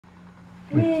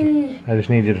I just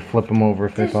need you to flip them over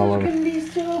if they fall over. This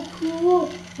is gonna be so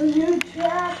cool. A new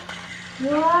track.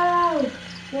 Wow.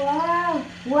 Wow.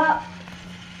 Wow.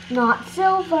 Not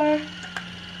silver.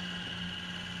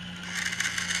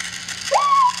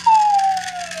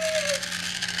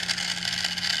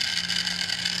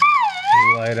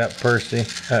 Light up, Percy.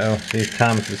 Uh-oh, see,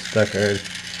 Thomas is stuck already.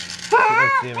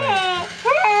 Let's see if I...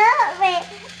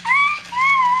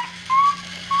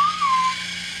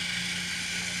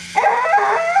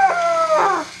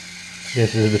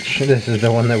 This is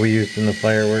the one that we used in the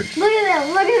fireworks. Look at them,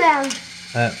 look at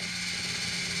them.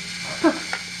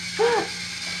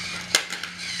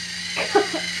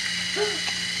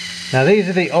 Now these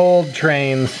are the old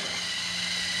trains.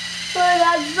 Oh,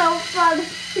 that's so funny.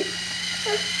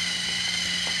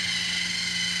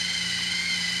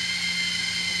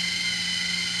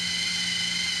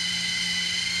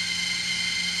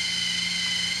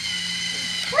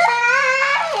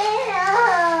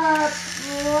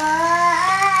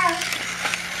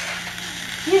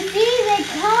 You see, they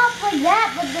come up like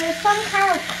that, but there's some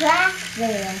kind of crack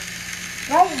there.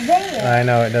 Right there. I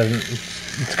know, it doesn't.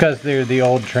 It's because they're the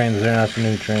old trains, they're not the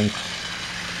new trains.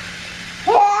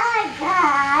 Hey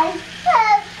guys,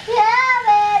 I'm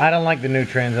coming. I don't like the new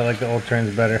trains, I like the old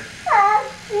trains better. I'm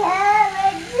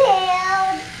coming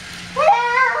down.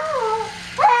 Help!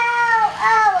 Help!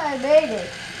 Oh, I made it.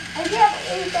 I can't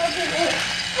believe I did it.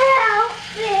 Help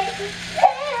me!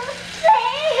 Help!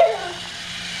 Help!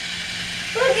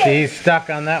 Look at See, he's stuck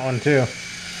on that one too. Help!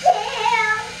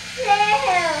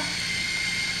 Help!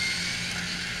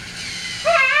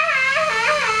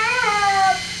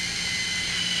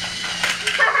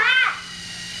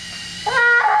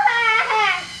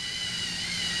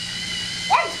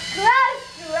 That's gross,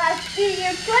 Rusty.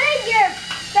 You're putting your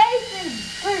face in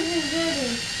pretty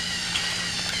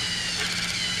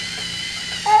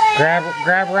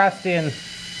Grab Rusty and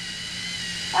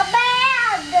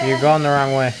bad. you're going the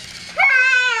wrong way.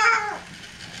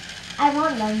 I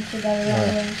want them to go the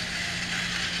other way.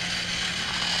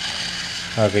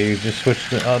 Okay, you just switch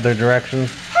the other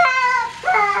directions.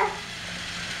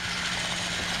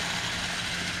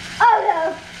 Oh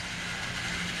no!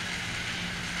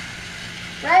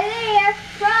 Right there.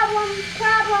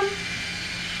 Problem.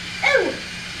 Ooh!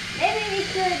 Maybe we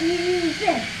could use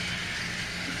this.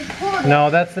 No,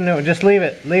 that's the new. Just leave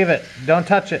it. Leave it. Don't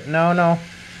touch it. No.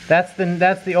 That's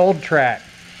the old track.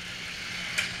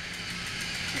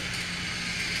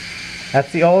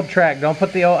 That's the old track. Don't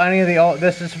put any of the old.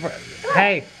 This is for.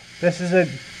 Hey, this is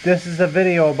a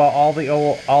video about all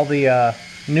the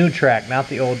new track, not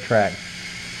the old track.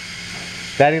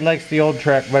 Daddy likes the old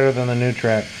track better than the new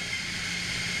track.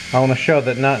 I want to show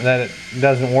that it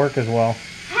doesn't work as well.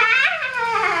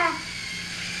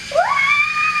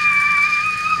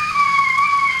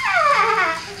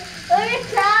 Look at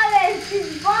Thomas.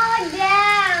 She's falling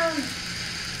down.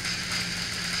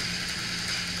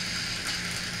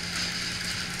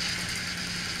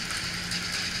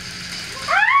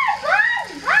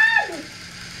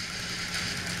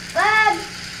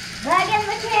 Bug in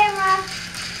the camera.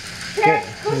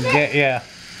 Yeah.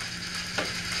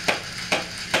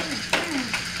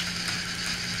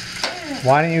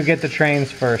 Why don't you get the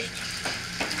trains first?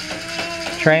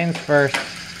 Trains first.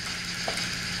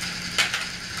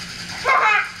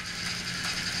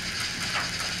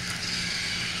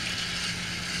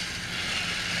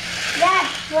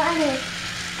 That's funny.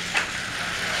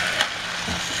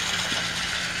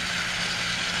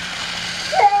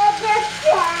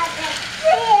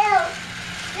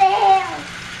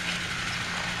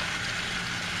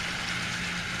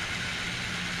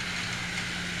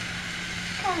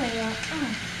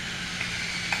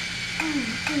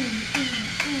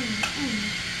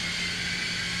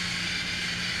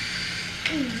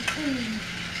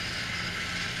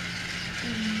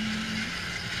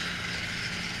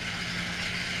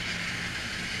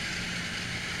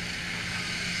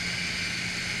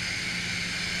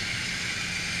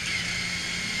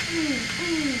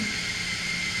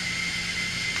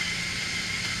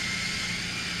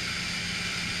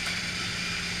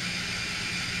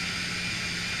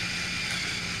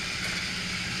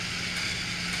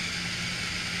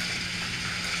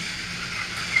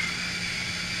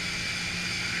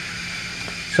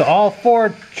 So all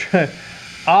four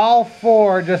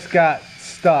just got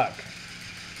stuck.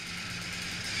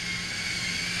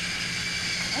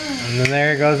 And then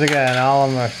there it goes again. All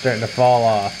of them are starting to fall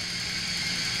off.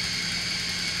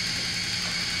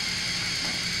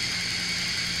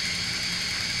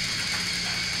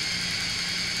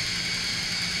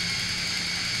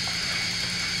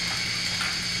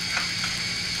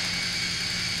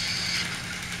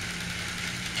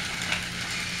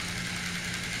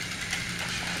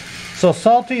 So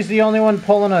Salty's the only one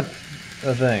pulling a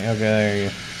thing. Okay, there you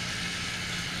go.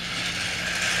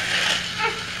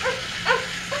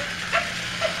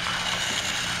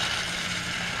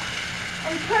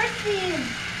 And Percy's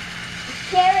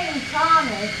carrying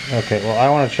Thomas. Okay, well I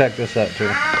want to check this out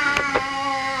too.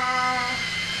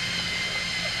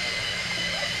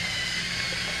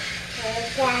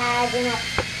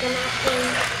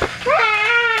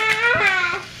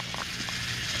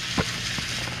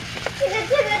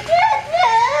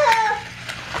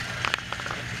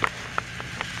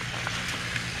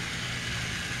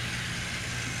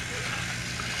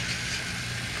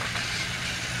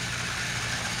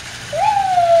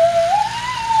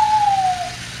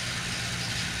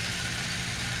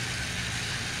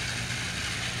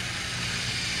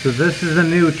 So this is a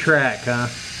new track, huh?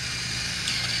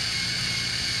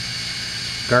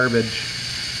 Garbage.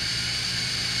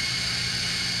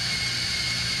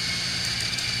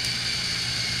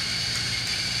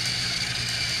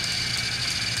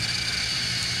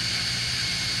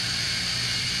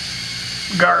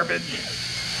 Garbage.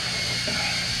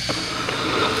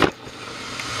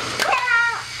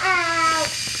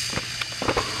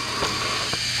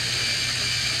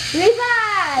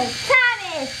 Revive!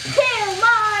 Thomas! 2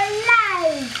 more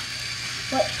lives!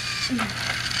 What?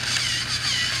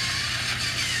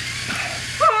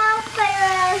 Help me,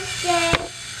 Roasty!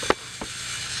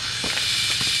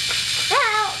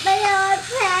 Help me, old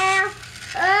pal!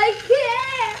 I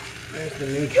can't! There's the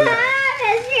new track.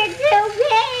 Thomas, you're too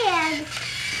bad!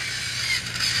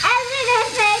 I'm gonna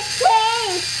make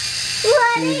peace!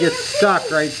 What You get stuck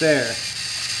right there.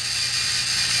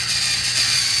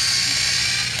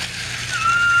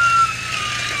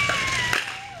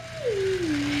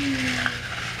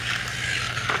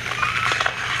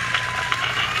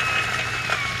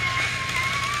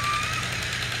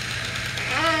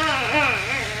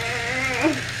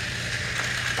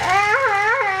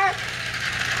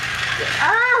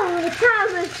 Oh,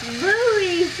 Thomas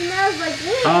booty smells like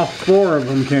this. All 4 of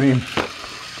them, Kenny.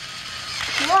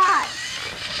 What?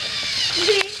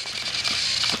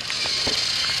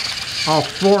 All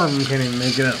 4 of them can't even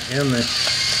make it up in there.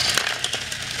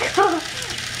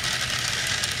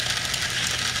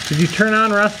 Did you turn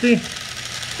on Rusty?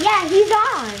 Yeah, he's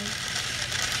on.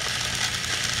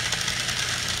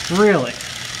 Really?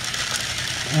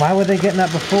 Why were they getting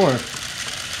that before?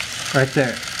 Right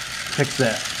there. Fix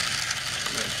that.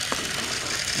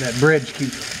 That bridge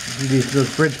keeps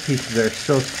those bridge pieces are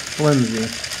so flimsy.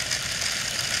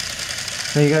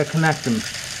 Now you gotta connect them.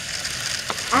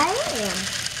 I am.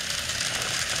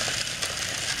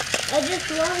 I just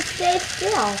want to stay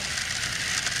still.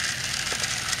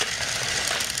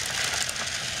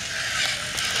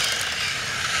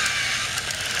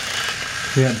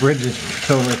 See, that bridge is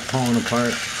totally falling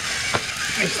apart.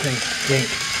 These things stink.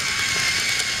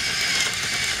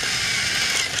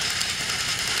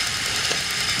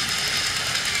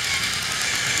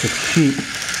 It's cheap.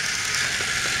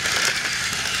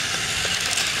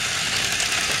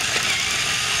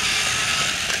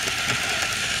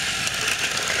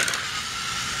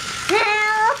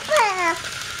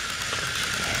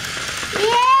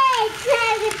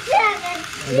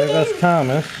 There goes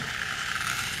Thomas.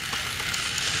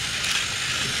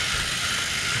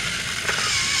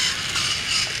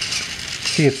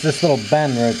 See, it's this little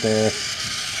bend right there.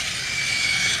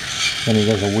 Then he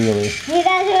does a wheelie. He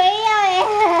does a wheelie.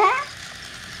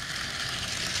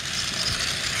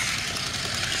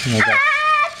 And I got-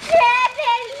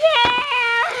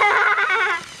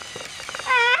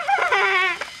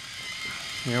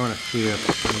 I want to see it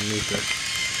underneath it.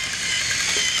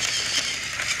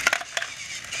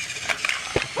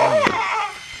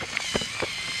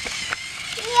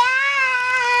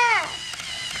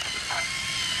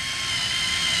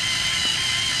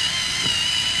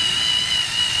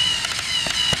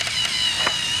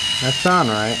 That's on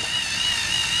right.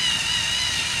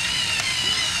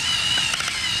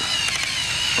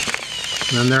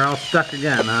 And then they're all stuck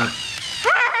again, huh?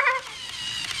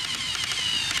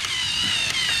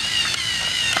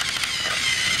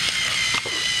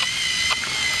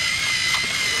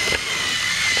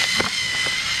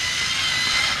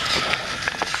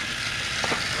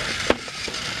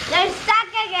 They're stuck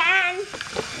again.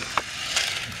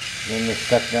 Then they're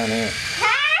stuck down here.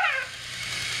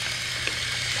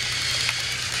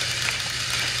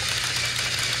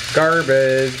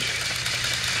 Garbage.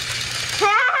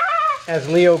 As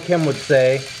Leo Kim would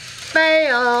say,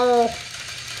 fail.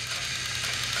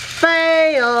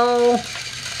 Fail.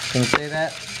 Can you say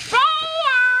that? Fail.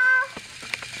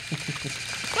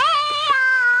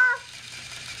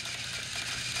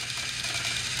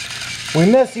 Fail. We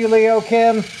miss you, Leo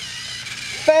Kim.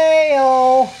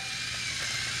 Fail!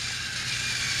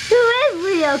 Who is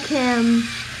Leo Kim?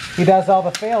 He does all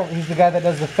the fail. He's the guy that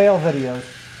does the fail videos.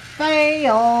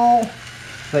 Fail!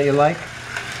 That you like?